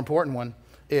this is the more important one,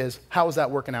 is how is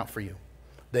that working out for you?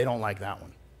 They don't like that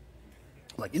one.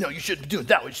 Like, you shouldn't do it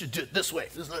that way. You should do it this way.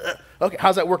 Okay,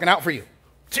 how's that working out for you?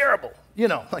 Terrible.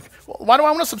 Like, well, why do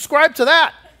I want to subscribe to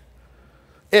that?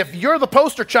 If you're the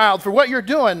poster child for what you're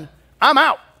doing, I'm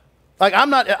out. Like, I'm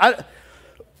not.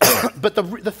 But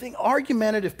the thing,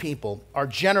 argumentative people are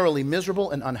generally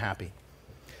miserable and unhappy.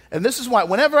 And this is why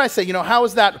whenever I say, how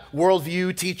is that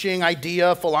worldview, teaching,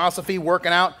 idea, philosophy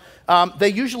working out? They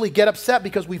usually get upset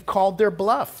because we've called their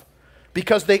bluff.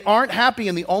 Because they aren't happy,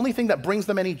 and the only thing that brings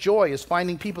them any joy is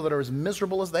finding people that are as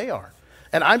miserable as they are.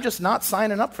 And I'm just not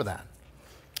signing up for that.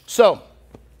 So,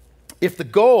 if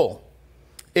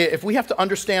we have to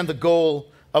understand the goal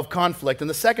of conflict, and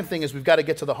the second thing is we've got to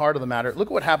get to the heart of the matter. Look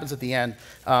at what happens at the end.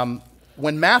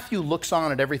 When Matthew looks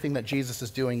on at everything that Jesus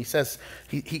is doing, he says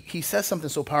something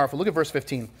so powerful. Look at verse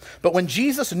 15. But when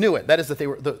Jesus knew it, that is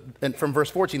that and from verse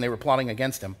 14, they were plotting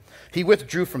against him, he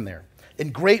withdrew from there.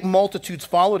 And great multitudes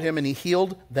followed him, and he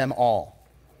healed them all.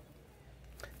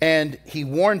 And he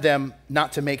warned them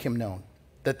not to make him known,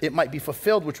 that it might be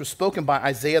fulfilled, which was spoken by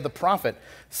Isaiah the prophet,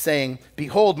 saying,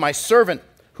 Behold, my servant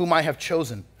whom I have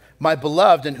chosen, my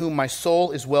beloved in whom my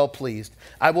soul is well pleased.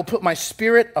 I will put my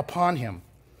spirit upon him,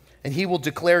 and he will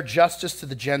declare justice to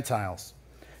the Gentiles.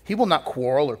 He will not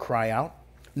quarrel or cry out,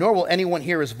 nor will anyone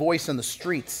hear his voice in the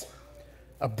streets.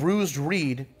 A bruised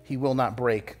reed he will not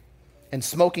break, and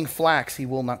smoking flax he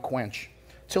will not quench,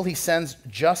 till he sends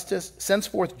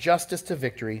forth justice to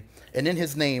victory, and in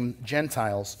his name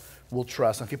Gentiles will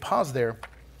trust. Now, if you pause there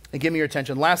and give me your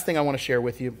attention, last thing I want to share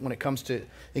with you when it comes to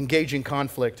engaging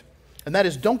conflict, and that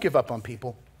is don't give up on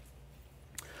people.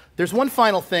 There's one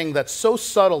final thing that's so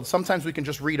subtle, sometimes we can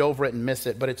just read over it and miss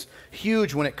it, but it's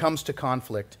huge when it comes to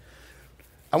conflict.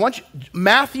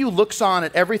 Matthew looks on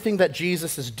at everything that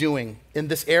Jesus is doing in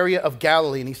this area of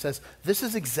Galilee, and he says, this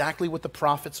is exactly what the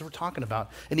prophets were talking about.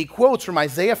 And he quotes from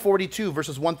Isaiah 42,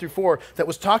 verses 1 through 4, that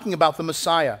was talking about the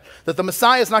Messiah, that the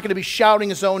Messiah is not going to be shouting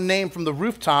his own name from the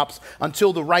rooftops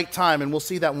until the right time, and we'll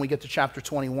see that when we get to chapter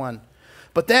 21.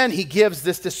 But then he gives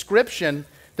this description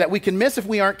that we can miss if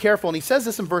we aren't careful, and he says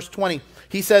this in verse 20.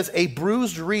 He says, a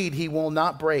bruised reed he will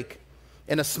not break,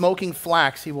 and a smoking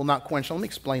flax he will not quench. Let me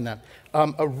explain that.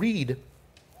 A reed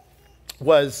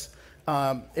was,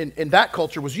 in that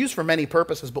culture, was used for many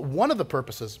purposes, but one of the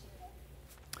purposes,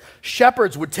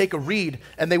 shepherds would take a reed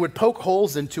and they would poke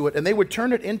holes into it and they would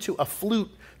turn it into a flute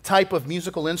type of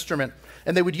musical instrument.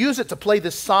 And they would use it to play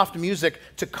this soft music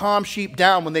to calm sheep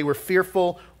down when they were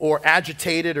fearful or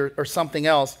agitated or something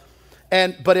else.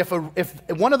 But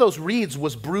if one of those reeds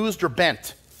was bruised or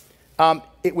bent,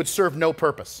 it would serve no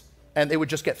purpose and it would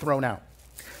just get thrown out.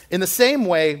 In the same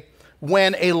way,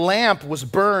 when a lamp was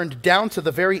burned down to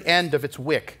the very end of its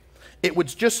wick, it would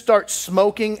just start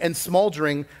smoking and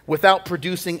smoldering without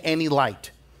producing any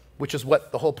light, which is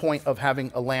what the whole point of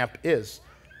having a lamp is.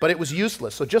 But it was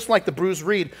useless. So just like the bruised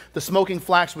reed, the smoking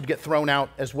flax would get thrown out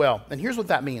as well. And here's what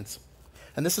that means.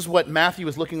 And this is what Matthew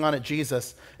is looking on at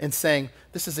Jesus and saying,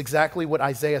 this is exactly what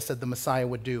Isaiah said the Messiah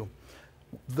would do.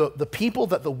 The people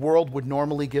that the world would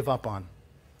normally give up on,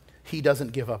 he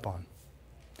doesn't give up on.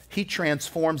 He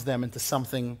transforms them into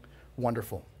something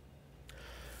wonderful.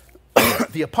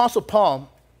 The Apostle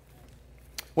Paul,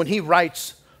 when he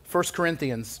writes 1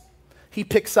 Corinthians, he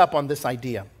picks up on this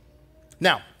idea.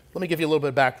 Now, let me give you a little bit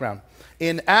of background.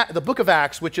 In the book of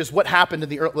Acts, which is what happened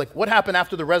what happened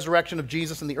after the resurrection of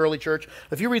Jesus in the early church,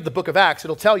 if you read the book of Acts,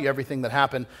 it'll tell you everything that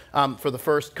happened for the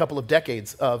first couple of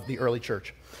decades of the early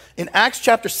church. In Acts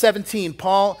chapter 17,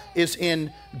 Paul is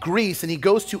in Greece and he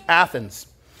goes to Athens.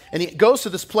 And he goes to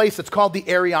this place that's called the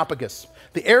Areopagus.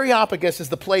 The Areopagus is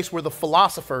the place where the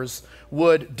philosophers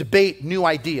would debate new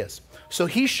ideas. So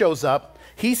he shows up,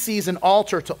 he sees an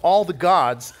altar to all the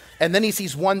gods, and then he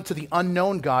sees one to the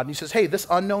unknown God. And he says, hey, this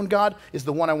unknown God is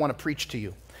the one I want to preach to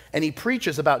you. And he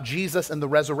preaches about Jesus and the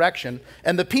resurrection.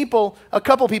 And a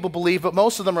couple people believe, but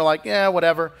most of them are like, yeah,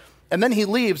 whatever. And then he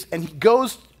leaves, and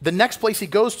the next place he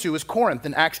goes to is Corinth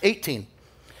in Acts 18.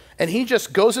 And he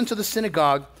just goes into the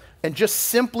synagogue and just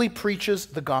simply preaches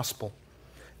the gospel.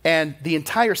 And the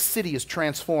entire city is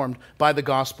transformed by the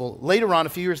gospel. Later on, a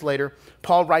few years later,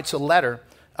 Paul writes a letter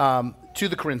to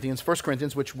the Corinthians, 1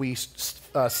 Corinthians, which we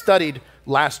studied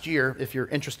last year, if you're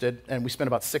interested, and we spent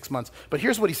about 6 months. But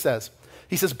here's what he says.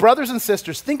 He says, brothers and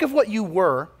sisters, think of what you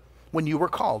were when you were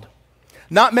called.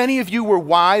 Not many of you were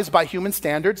wise by human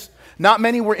standards. Not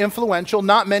many were influential.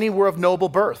 Not many were of noble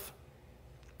birth.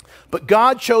 But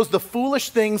God chose the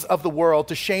foolish things of the world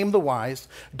to shame the wise.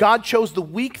 God chose the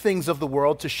weak things of the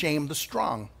world to shame the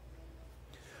strong.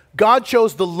 God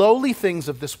chose the lowly things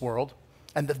of this world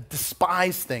and the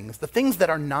despised things, the things that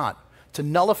are not, to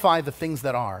nullify the things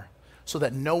that are, so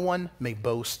that no one may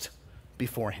boast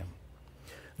before him.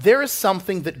 There is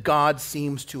something that God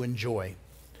seems to enjoy,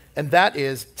 and that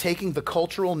is taking the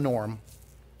cultural norm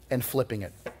and flipping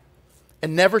it,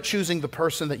 and never choosing the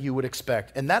person that you would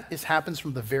expect. And that happens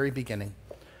from the very beginning.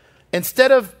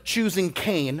 Instead of choosing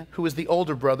Cain, who is the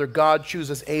older brother, God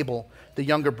chooses Abel, the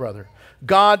younger brother.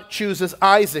 God chooses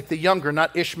Isaac, the younger,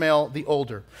 not Ishmael, the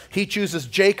older. He chooses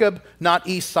Jacob, not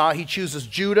Esau. He chooses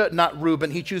Judah, not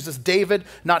Reuben. He chooses David,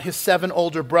 not his 7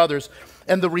 older brothers.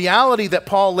 And the reality that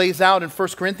Paul lays out in 1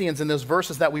 Corinthians in those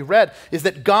verses that we read is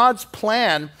that God's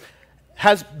plan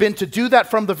has been to do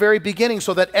that from the very beginning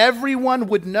so that everyone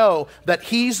would know that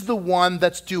he's the one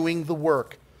that's doing the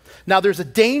work. Now, there's a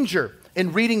danger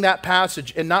in reading that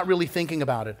passage and not really thinking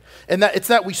about it. And it's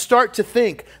that we start to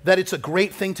think that it's a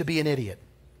great thing to be an idiot.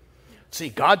 See,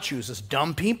 God chooses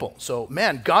dumb people. So,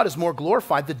 man, God is more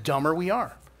glorified the dumber we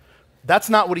are. That's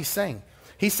not what he's saying.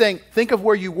 He's saying, think of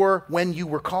where you were when you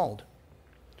were called.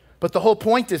 But the whole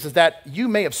point is that you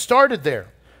may have started there,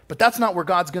 but that's not where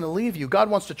God's going to leave you. God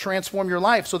wants to transform your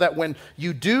life so that when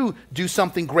you do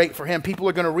something great for him, people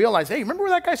are going to realize, hey, remember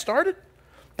where that guy started?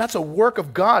 That's a work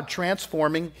of God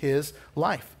transforming his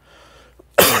life.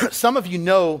 Some of you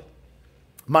know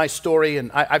my story,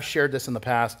 and I've shared this in the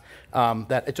past,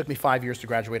 that it took me 5 years to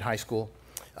graduate high school.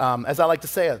 As I like to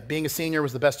say, being a senior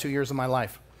was the best 2 years of my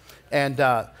life. And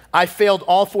I failed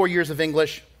all 4 years of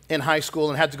English in high school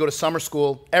and had to go to summer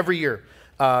school every year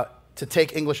to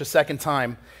take English a second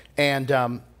time. And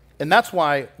that's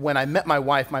why when I met my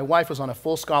wife was on a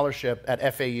full scholarship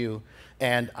at FAU,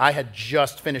 and I had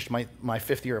just finished my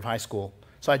 5th year of high school.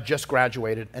 So I just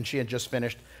graduated, and she had just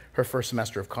finished her first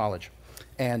semester of college.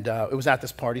 And it was at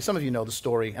this party. Some of you know the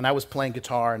story. And I was playing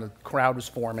guitar, and the crowd was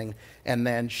forming. And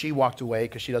then she walked away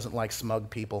because she doesn't like smug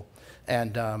people.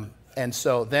 And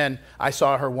so then I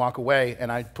saw her walk away,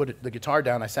 and I put the guitar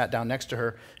down. I sat down next to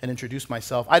her and introduced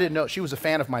myself. I didn't know. She was a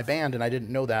fan of my band, and I didn't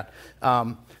know that.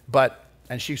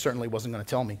 And she certainly wasn't going to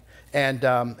tell me.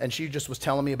 And she just was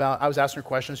telling me I was asking her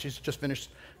questions. She's just finished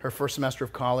her first semester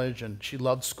of college, and she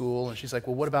loved school. And she's like,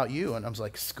 well, what about you? And I was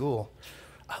like, school.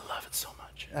 I love it so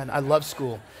much. And I love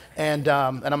school. And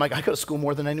I'm like, I go to school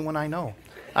more than anyone I know.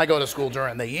 I go to school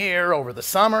during the year, over the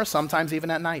summer, sometimes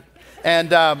even at night.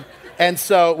 And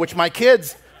so, which my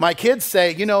kids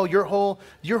say, you know, your whole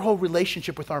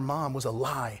relationship with our mom was a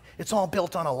lie. It's all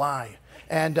built on a lie.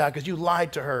 And because you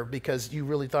lied to her because you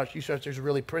really thought she was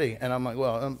really pretty. And I'm like,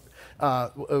 well,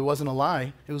 it wasn't a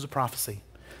lie. It was a prophecy.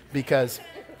 Because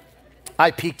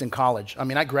I peaked in college. I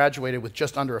mean, I graduated with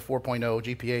just under a 4.0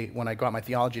 GPA when I got my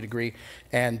theology degree.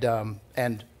 And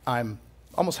I'm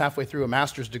almost halfway through a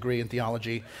master's degree in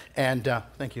theology. And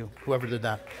thank you, whoever did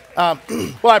that.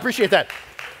 Well, I appreciate that.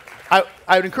 I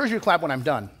would encourage you to clap when I'm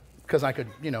done, because I could,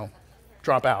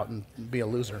 drop out and be a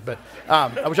loser. But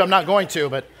which I'm not going to,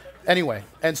 but anyway.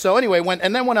 And so anyway, when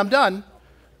I'm done,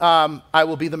 I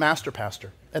will be the master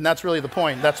pastor. And that's really the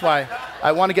point. That's why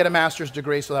I want to get a master's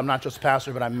degree so that I'm not just a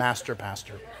pastor, but I'm master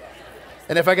pastor.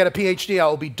 And if I get a PhD, I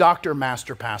will be Dr.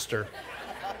 Master Pastor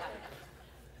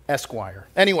Esquire.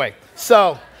 Anyway,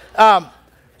 so I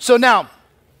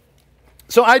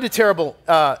did terrible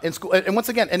in school. And once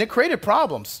again, and it created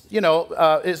problems,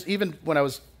 even when I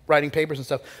was writing papers and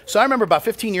stuff. So I remember about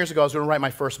 15 years ago, I was going to write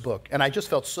my first book. And I just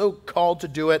felt so called to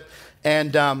do it.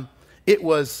 And it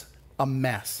was a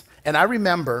mess. And I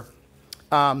remember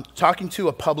talking to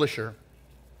a publisher.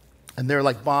 And they're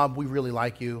like, Bob, we really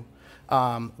like you.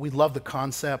 We love the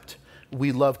concept.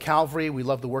 We love Calvary. We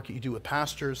love the work that you do with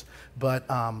pastors. But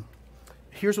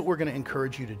here's what we're going to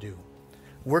encourage you to do.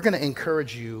 We're going to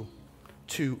encourage you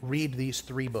to read these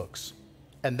 3 books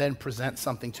and then present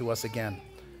something to us again.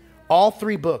 All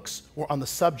 3 books were on the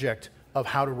subject of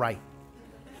how to write.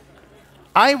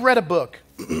 I read a book,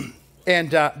 and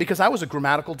because I was a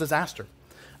grammatical disaster,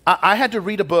 I had to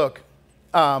read a book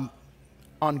on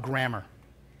grammar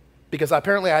because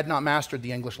apparently I had not mastered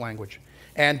the English language.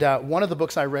 And one of the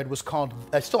books I read was called,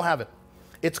 I still have it,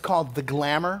 it's called The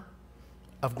Glamour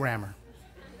of Grammar.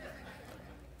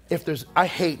 I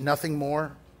hate nothing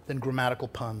more than grammatical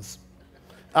puns.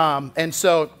 And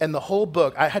the whole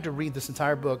book, I had to read this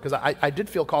entire book because I did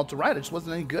feel called to write. I just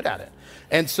wasn't any good at it.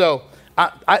 And so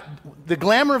The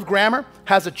Glamour of Grammar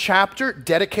has a chapter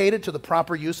dedicated to the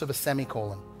proper use of a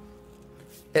semicolon.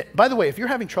 By the way, if you're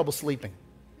having trouble sleeping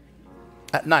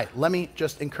at night, let me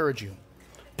just encourage you.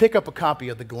 Pick up a copy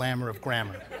of The Glamour of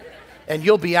Grammar. And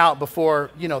you'll be out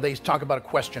before, they talk about a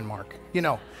question mark,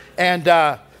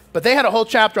 But they had a whole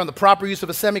chapter on the proper use of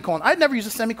a semicolon. I'd never used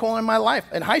a semicolon in my life.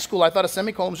 In high school, I thought a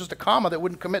semicolon was just a comma that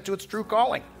wouldn't commit to its true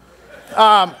calling.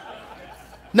 Now,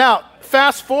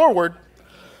 fast forward,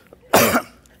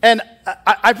 and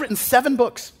I've written 7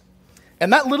 books.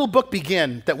 And that little book,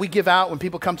 Begin, that we give out when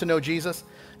people come to know Jesus,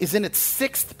 is in its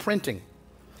 6th printing.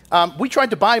 We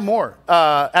tried to buy more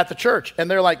at the church, and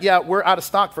they're like, yeah, we're out of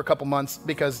stock for a couple months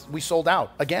because we sold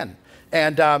out again.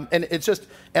 And it's just,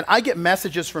 and I get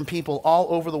messages from people all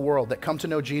over the world that come to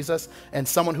know Jesus, and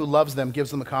someone who loves them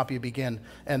gives them a copy of Begin.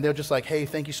 And they're just like, hey,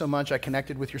 thank you so much. I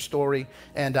connected with your story,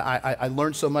 and I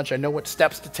learned so much. I know what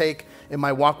steps to take in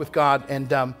my walk with God.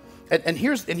 And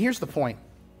here's the point.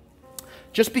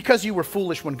 Just because you were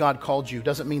foolish when God called you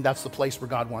doesn't mean that's the place where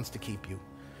God wants to keep you.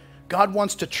 God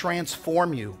wants to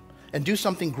transform you and do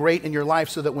something great in your life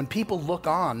so that when people look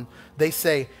on, they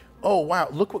say, oh, wow,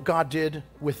 look what God did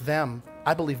with them.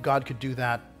 I believe God could do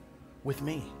that with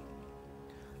me.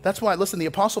 That's why, listen, the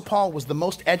Apostle Paul was the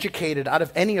most educated out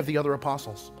of any of the other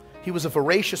apostles. He was a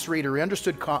voracious reader. He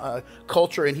understood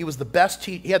culture, and he was the best.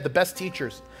 He had the best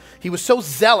teachers. He was so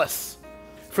zealous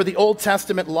for the Old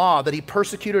Testament law that he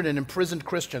persecuted and imprisoned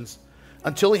Christians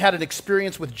until he had an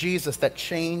experience with Jesus that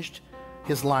changed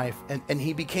his life, and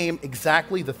he became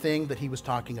exactly the thing that he was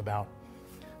talking about.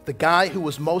 The guy who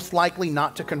was most likely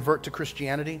not to convert to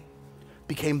Christianity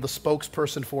became the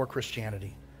spokesperson for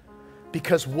Christianity.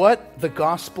 Because what the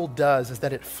gospel does is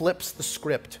that it flips the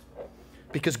script.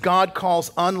 Because God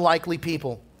calls unlikely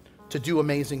people to do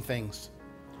amazing things.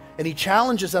 And he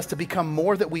challenges us to become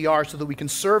more than we are so that we can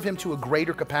serve him to a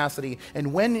greater capacity.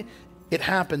 And when it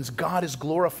happens, God is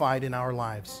glorified in our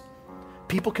lives.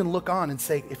 People can look on and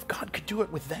say, if God could do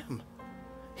it with them,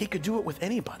 he could do it with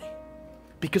anybody.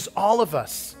 Because all of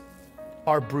us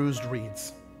are bruised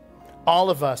reeds. All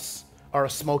of us are a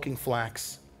smoking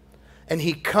flax. And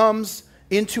he comes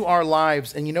into our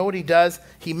lives, and you know what he does?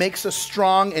 He makes us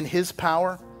strong in his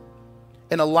power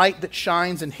and a light that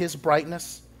shines in his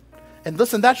brightness. And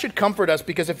listen, that should comfort us,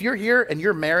 because if you're here and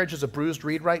your marriage is a bruised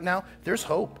reed right now, there's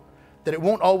hope that it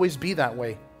won't always be that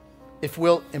way if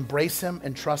we'll embrace him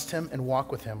and trust him and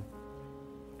walk with him.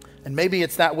 And maybe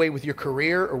it's that way with your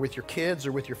career or with your kids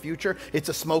or with your future. It's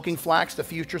a smoking flax. The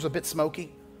future's a bit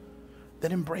smoky.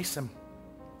 Then embrace him.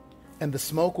 And the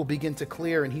smoke will begin to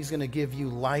clear, and he's going to give you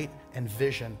light and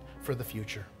vision for the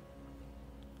future.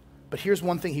 But here's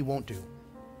one thing he won't do,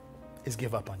 is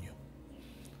give up on you.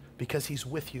 Because he's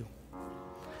with you.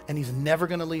 And he's never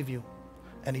going to leave you.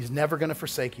 And he's never going to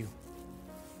forsake you.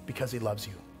 Because he loves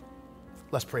you.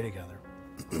 Let's pray together.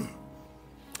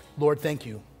 Lord, thank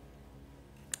you.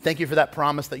 Thank you for that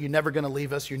promise that you're never going to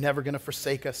leave us. You're never going to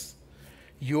forsake us.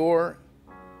 You're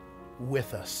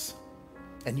with us.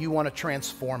 And you want to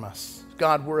transform us.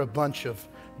 God, we're a bunch of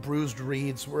bruised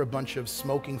reeds. We're a bunch of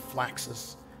smoking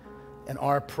flaxes. And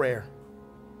our prayer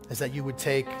is that you would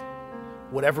take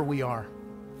whatever we are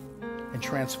and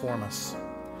transform us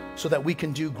so that we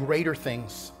can do greater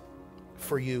things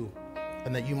for you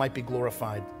and that you might be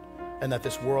glorified and that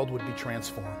this world would be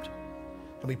transformed.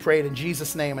 And we pray it in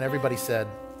Jesus' name, and everybody said,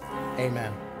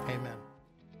 amen. Amen.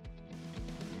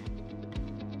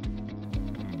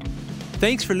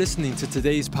 Thanks for listening to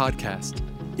today's podcast.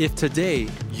 If today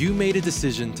you made a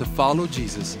decision to follow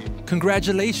Jesus,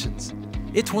 congratulations.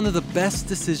 It's one of the best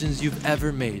decisions you've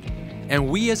ever made. And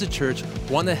we as a church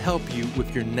want to help you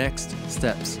with your next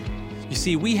steps. You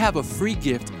see, we have a free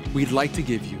gift we'd like to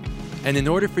give you. And in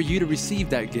order for you to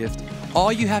receive that gift,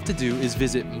 all you have to do is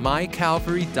visit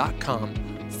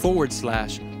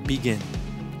mycalvary.com/begin.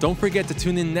 Don't forget to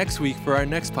tune in next week for our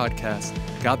next podcast.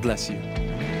 God bless you.